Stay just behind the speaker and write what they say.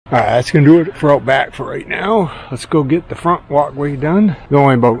Alright, that's going to do it for out back for right now. Let's go get the front walkway done. There's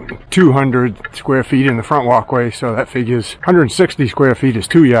only about 200 square feet in the front walkway, so that figures 160 square feet is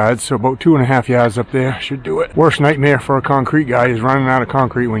 2 yards, so about 2.5 yards up there should do it. Worst nightmare for a concrete guy is running out of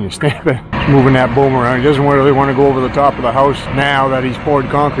concrete when you're stamping. Moving that boom around. He doesn't really want to go over the top of the house now that he's poured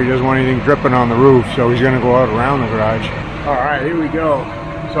concrete. He doesn't want anything dripping on the roof, so he's going to go out around the garage. Alright, here we go.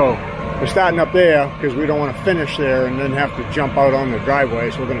 So we're starting up there because we don't want to finish there and then have to jump out on the driveway.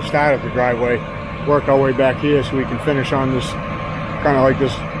 So we're going to start at the driveway, work our way back here so we can finish on this, kind of like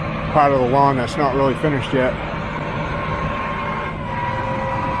this part of the lawn that's not really finished yet.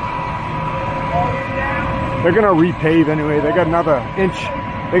 They're going to repave anyway. They got another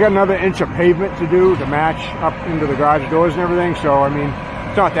inch of pavement to do to match up into the garage doors and everything. So I mean,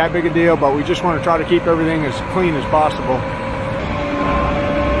 it's not that big a deal, but we just want to try to keep everything as clean as possible.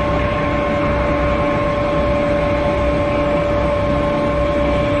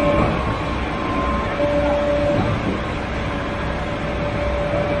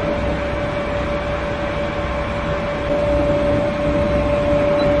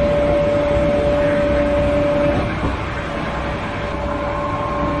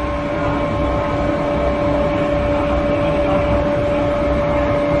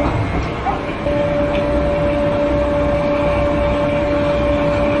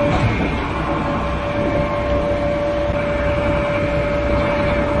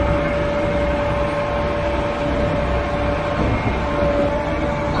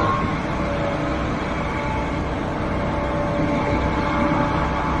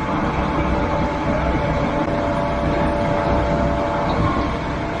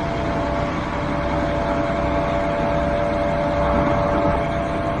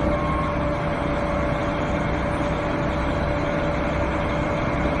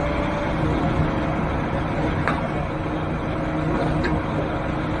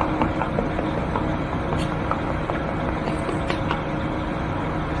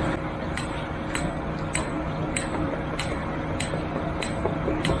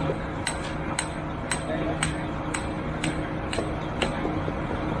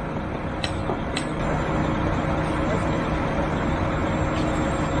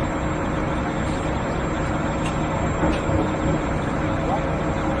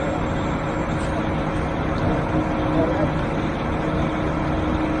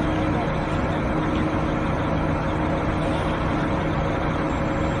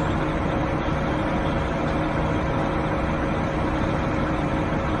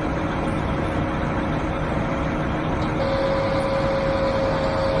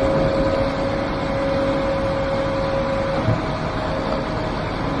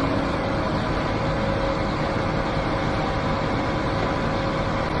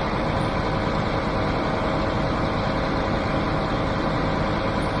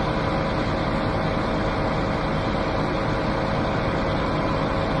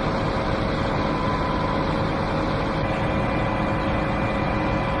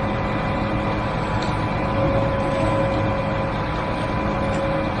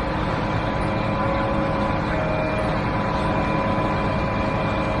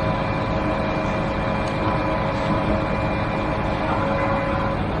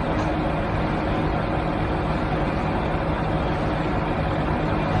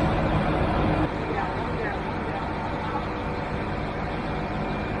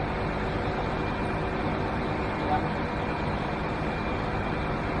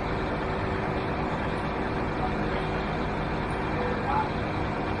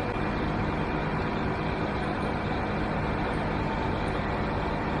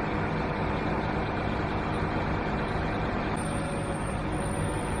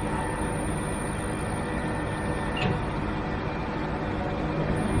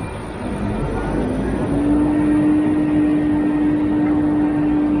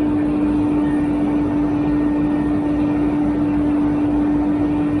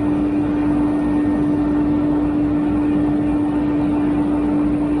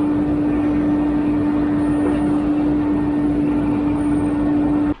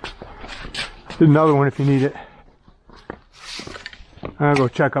 There's another one if you need it. I'll go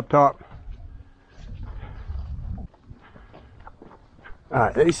check up top.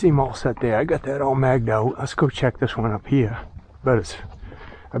 Alright, they seem all set there. I got that all magged out. Let's go check this one up here.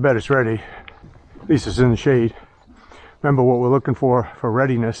 I bet it's ready. At least it's in the shade. Remember, what we're looking for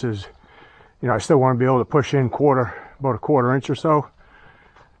readiness is, you know, I still want to be able to push in about a quarter inch or so,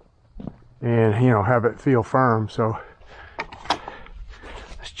 and, you know, have it feel firm. So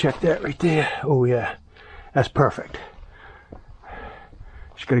let's check that right there. Oh yeah, that's perfect.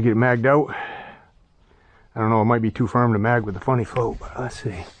 Just gotta get it magged out. I don't know, it might be too firm to mag with the funny float, but let's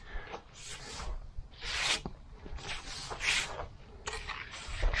see.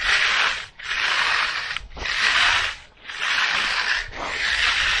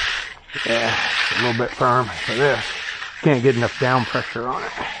 Yeah, it's a little bit firm for this. Can't get enough down pressure on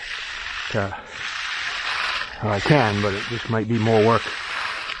it. Well, I can, but it just might be more work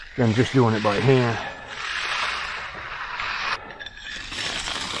than just doing it by hand.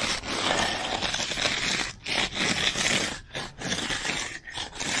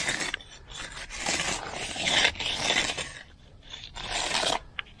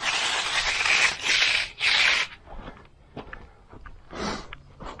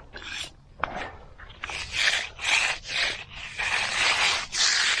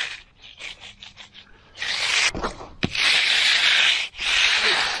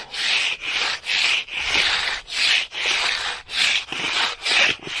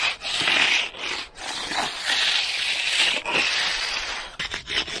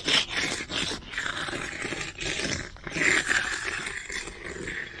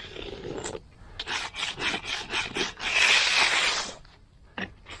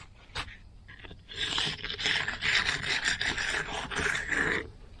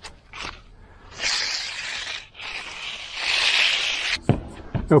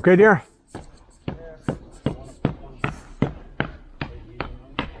 Okay, dear?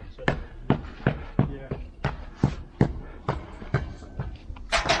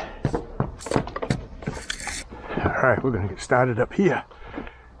 Alright, we're going to get started up here.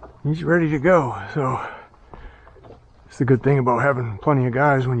 He's ready to go, so it's the good thing about having plenty of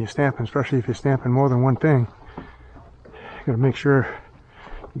guys when you're stamping, especially if you're stamping more than one thing. You got to make sure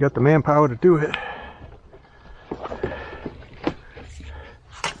you got the manpower to do it.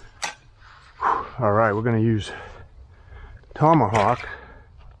 Alright, we're going to use Tomahawk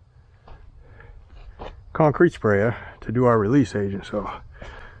concrete sprayer to do our release agent, so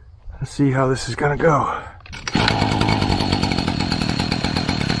let's see how this is going to go.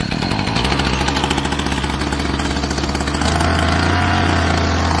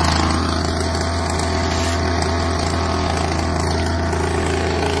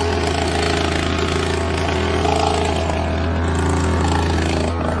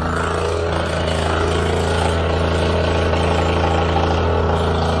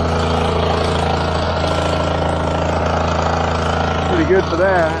 Good for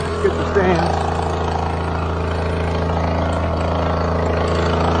that. Let's get the stand.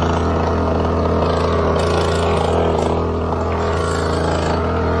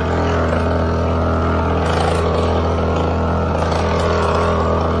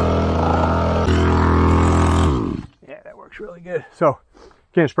 Yeah, that works really good. So,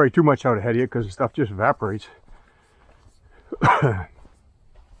 can't spray too much out ahead of you because the stuff just evaporates.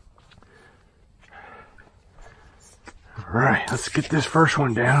 Alright, let's get this first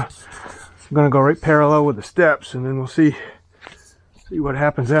one down. I'm going to go right parallel with the steps, and then we'll see what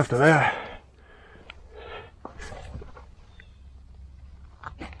happens after that.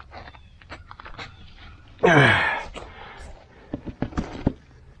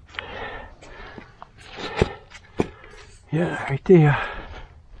 Yeah, right there.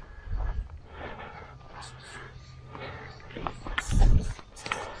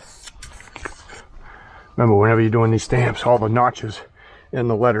 Remember, whenever you're doing these stamps, all the notches and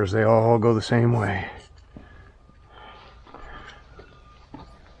the letters, they all go the same way.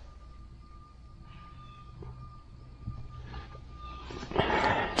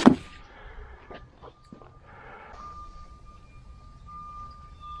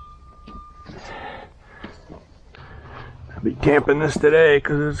 I'll be camping this today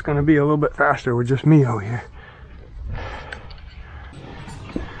because it's going to be a little bit faster with just me out here.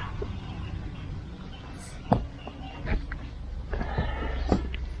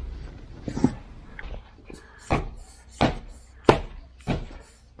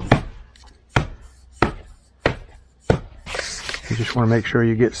 You just want to make sure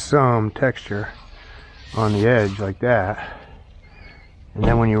you get some texture on the edge like that, and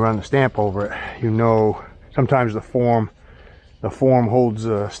then when you run the stamp over it, you know, sometimes the form holds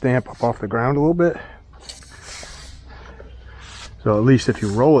the stamp up off the ground a little bit, so at least if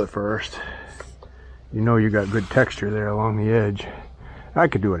you roll it first, you know you got good texture there along the edge. I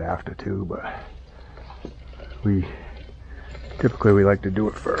could do it after too, but typically we like to do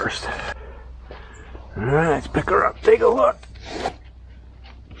it first. Alright, let's pick her up, take a look.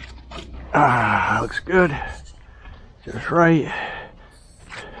 Ah, looks good. Just right.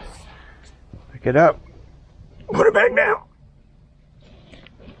 Pick it up. Put it back down.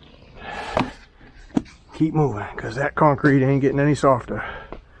 Keep moving, because that concrete ain't getting any softer.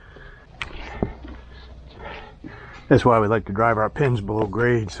 That's why we like to drive our pins below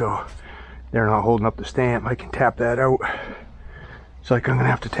grade, so they're not holding up the stamp. I can tap that out. It's like I'm going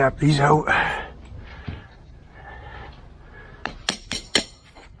to have to tap these out.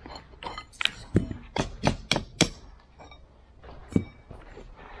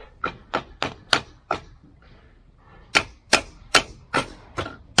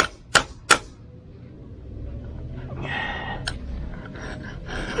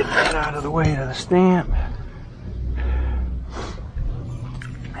 of the way to the stamp.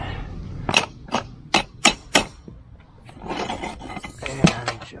 And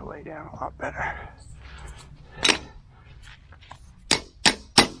it should lay down a lot better.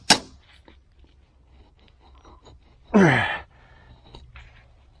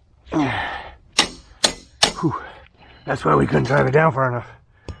 Whew. That's why we couldn't drive it down far enough.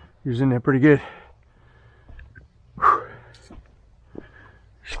 He was in there pretty good. Whew.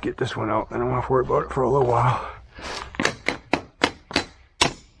 Just get this one out. I don't have to worry about it for a little while.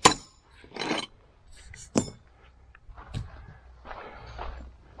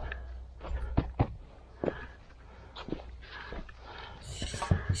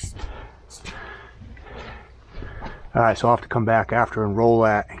 Alright, so I'll have to come back after and roll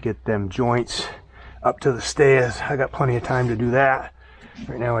that and get them joints up to the stairs. I got plenty of time to do that.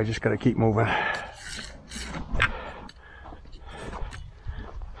 Right now I just got to keep moving.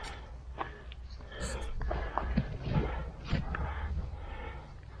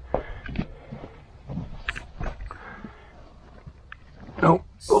 Nope,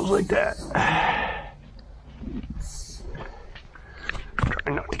 goes like that.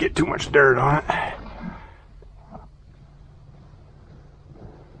 Try not to get too much dirt on it.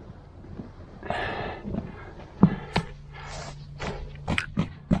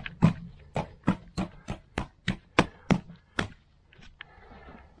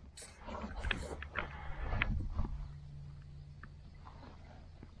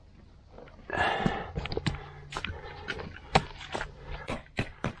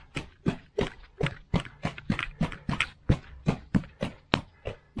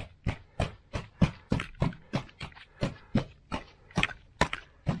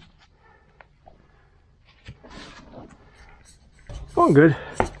 Going good.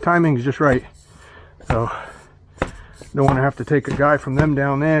 Timing's just right. So don't want to have to take a guy from them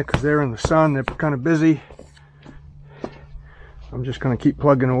down there because they're in the sun. They're kind of busy. I'm just going to keep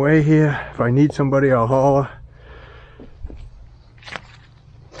plugging away here. If I need somebody, I'll holler.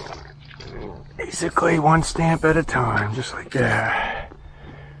 Basically one stamp at a time, just like that.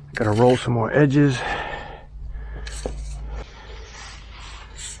 Gotta roll some more edges.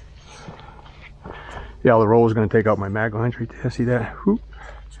 Yeah, the roll is going to take out my mag lines right there. See that? Whoop.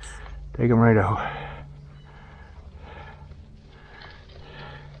 Take them right out.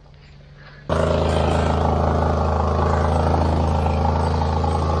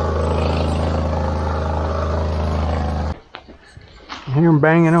 I hear them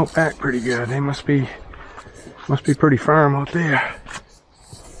banging out back pretty good. They must be pretty firm out there.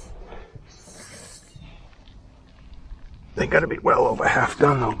 They got to be well over half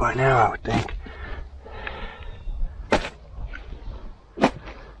done though by now, I would think.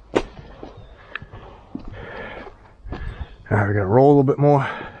 Alright, we gotta roll a little bit more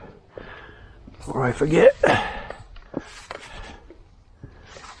before I forget.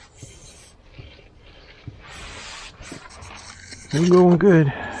 They're going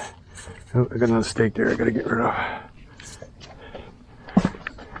good. Oh, I got another stake there I gotta get rid of.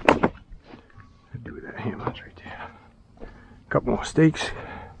 Do that hammer's right there. A couple more stakes.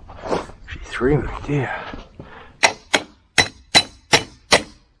 Actually, 3 right there.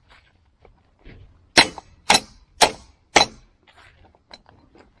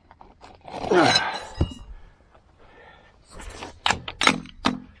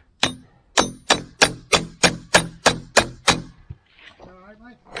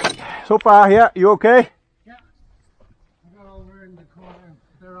 So far, yeah, you okay? Yeah. I got over in the corner.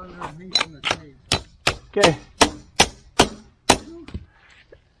 They're underneath in the shade. Okay.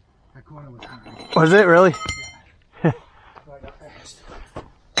 That corner was hard. Was it really? Yeah. So I got fast.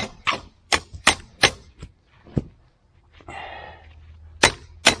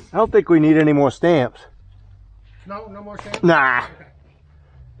 I don't think we need any more stamps. No more stamps? Nah. Okay.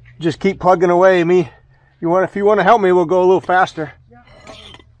 Just keep plugging away. If you want to help me, we'll go a little faster. Yeah.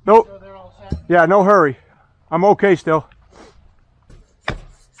 Nope. So they're all set? Yeah, no hurry. I'm okay still.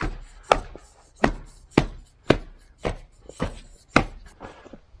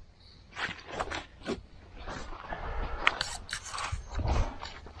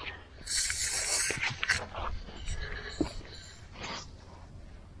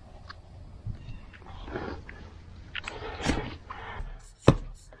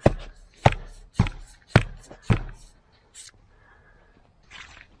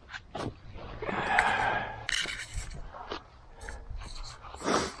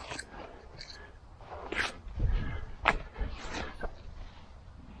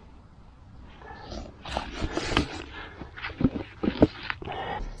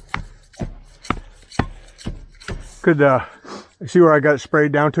 See where I got it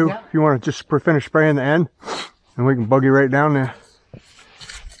sprayed down to? Yeah. If you want to just finish spraying the end, and we can buggy right down there.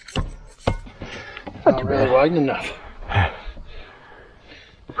 Not really wide enough.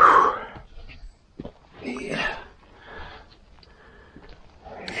 Yeah.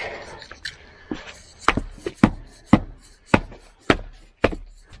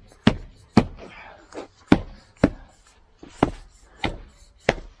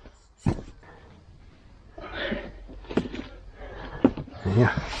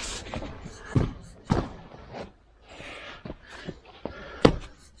 Yeah.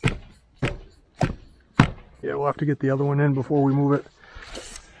 Yeah, we'll have to get the other one in before we move it.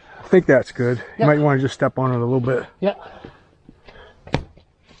 I think that's good. You might want to just step on it a little bit. Yeah.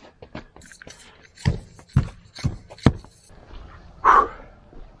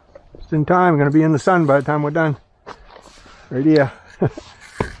 Just in time. Going to be in the sun by the time we're done. Right here.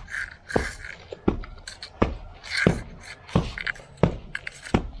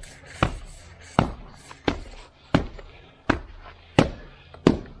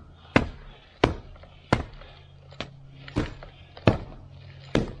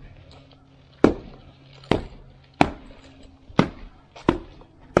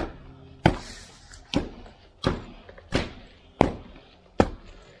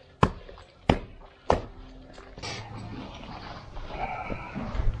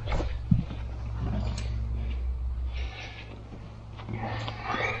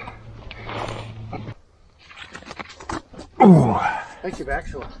 Ooh. Thank you,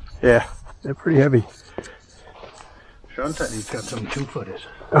 actually. Yeah, they're pretty heavy. Sean said he's got some 2-footers.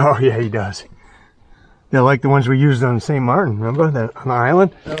 Oh yeah, he does. They're like the ones we used on St. Martin, remember? That on the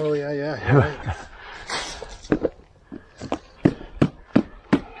island? Oh, yeah, yeah. Right.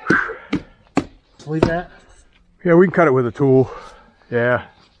 Leave that? Yeah, we can cut it with a tool. Yeah.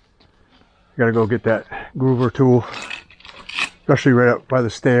 Gotta go get that groover tool. Especially right up by the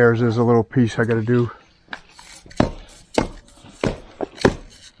stairs, there's a little piece I gotta do.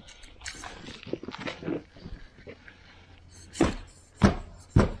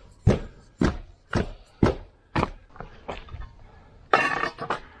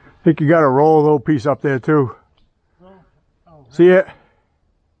 I think you got to roll a little piece up there too. Oh, See it?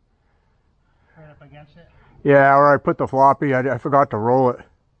 right up against it? Yeah, or I put the floppy. I forgot to roll it.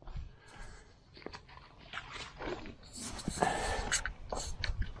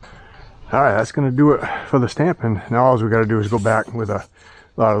 All right, that's going to do it for the stamping. Now all we got to do is go back with a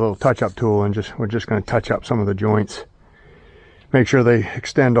little touch-up tool and we're just going to touch up some of the joints. Make sure they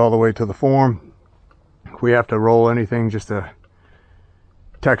extend all the way to the form. If we have to roll anything just to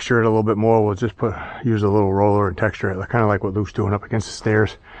texture it a little bit more, we'll just use a little roller and texture it, kind of like what Luke's doing up against the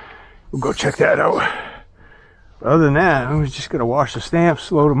stairs. We'll go check that out. But other than that, I'm just gonna wash the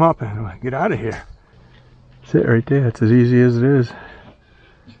stamps, load them up, and get out of here. That's it right there. It's as easy as it is.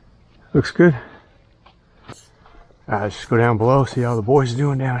 Looks good. Let's just go down below, see how the boys are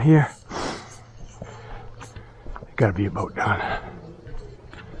doing down here. They gotta be about done.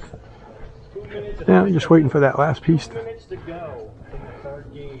 Yeah, I'm just waiting for that last piece. 2 minutes to go.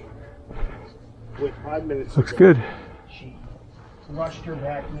 Third game. With 5 minutes. Looks good. She rushed her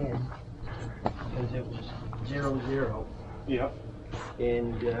back in because it was 0-0. Yep.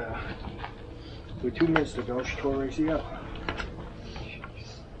 And with 2 minutes to go, she tore her ACL.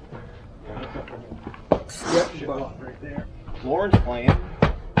 Yep, she bought right there. Lauren's playing.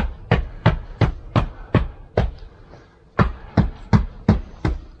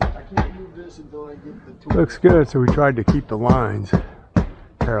 Until I get the tool. Looks good. So we tried to keep the lines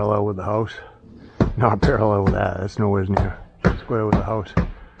parallel with the house. Not parallel with that. That's nowhere near square with the house.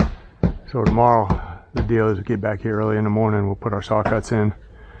 So tomorrow, the deal is to get back here early in the morning. We'll put our saw cuts in,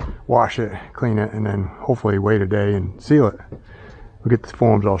 wash it, clean it, and then hopefully wait a day and seal it. We'll get the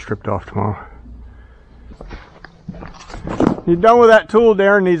forms all stripped off tomorrow. You done with that tool?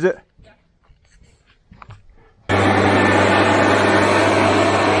 Darren needs it.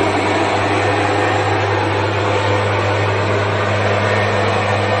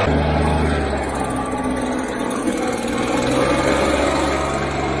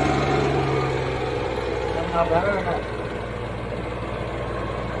 Better or not?